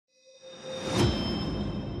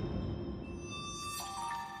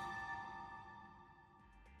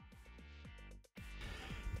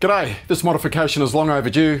G'day, this modification is long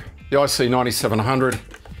overdue. The IC-9700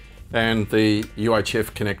 and the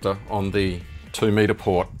UHF connector on the 2-meter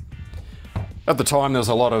port. At the time there was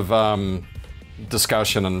a lot of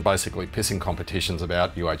discussion and basically pissing competitions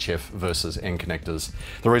about UHF versus N connectors.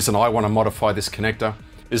 The reason I want to modify this connector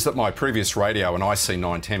is that my previous radio, an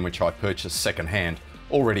IC-910, which I purchased second-hand,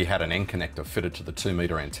 already had an N connector fitted to the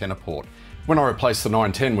 2-meter antenna port. When I replaced the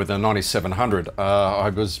 910 with the 9700, I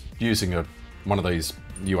was using one of these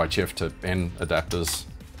UHF to N adapters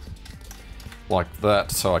like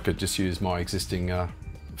that, so I could just use my existing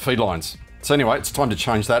feed lines. So anyway, it's time to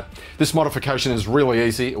change that. This modification is really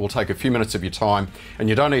easy. It will take a few minutes of your time, and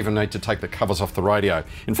you don't even need to take the covers off the radio.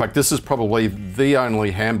 In fact, this is probably the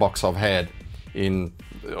only handbox I've had in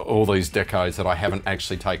all these decades that I haven't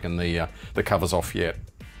actually taken the covers off yet.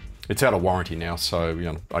 It's out of warranty now,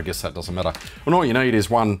 so I guess that doesn't matter. And all you need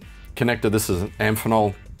is one connector. This is an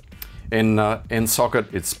Amphenol N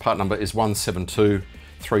socket. Its part number is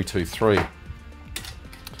 172323.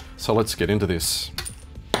 So let's get into this.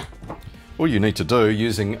 All you need to do,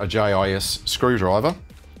 using a JIS screwdriver,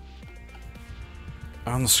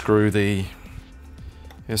 unscrew the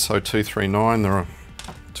SO239. There are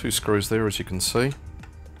 2 screws there, as you can see.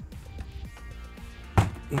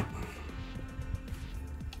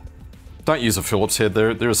 Don't use a Phillips head.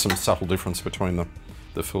 There is some subtle difference between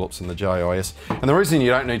the Phillips and the JIS. And the reason you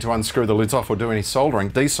don't need to unscrew the lids off or do any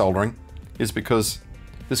soldering, desoldering, is because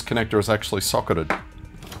this connector is actually socketed.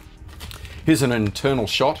 Here's an internal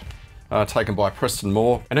shot taken by Preston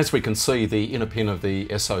Moore. And as we can see, the inner pin of the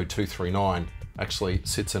SO239 actually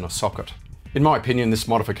sits in a socket. In my opinion, this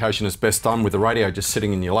modification is best done with the radio just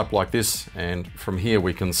sitting in your lap like this. And from here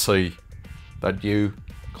we can see that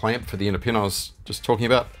U-clamp for the inner pin I was just talking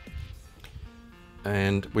about.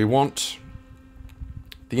 And we want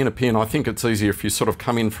the inner pin. I think it's easier if you sort of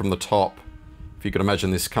come in from the top. If you could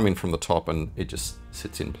imagine this, come in from the top and it just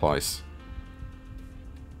sits in place.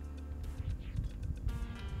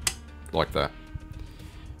 Like that.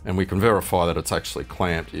 And we can verify that it's actually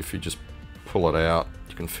clamped. If you just pull it out,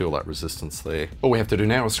 you can feel that resistance there. All we have to do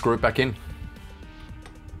now is screw it back in.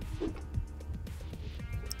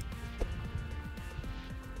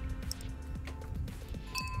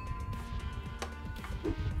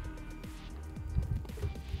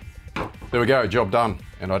 There we go, job done.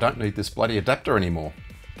 And I don't need this bloody adapter anymore.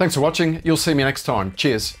 Thanks for watching. You'll see me next time.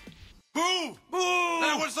 Cheers. Boo! Boo!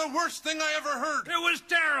 That was the worst thing I ever heard. It was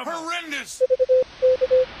terrible. Horrendous.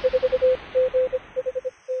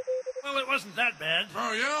 Well, it wasn't that bad.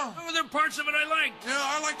 Oh, yeah? Oh, there were parts of it I liked. Yeah,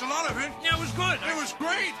 I liked a lot of it. Yeah, it was good. It was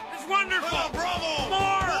great. It's wonderful. Oh, bravo.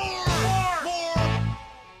 More!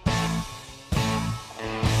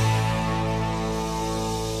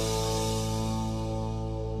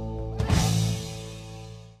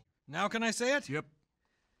 Now can I say it? Yep.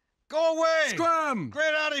 Go away! Scram!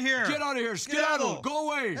 Get out of here! Get out of here! Skedaddle! Go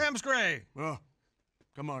away! Ham's gray! Well,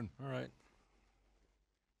 come on. All right.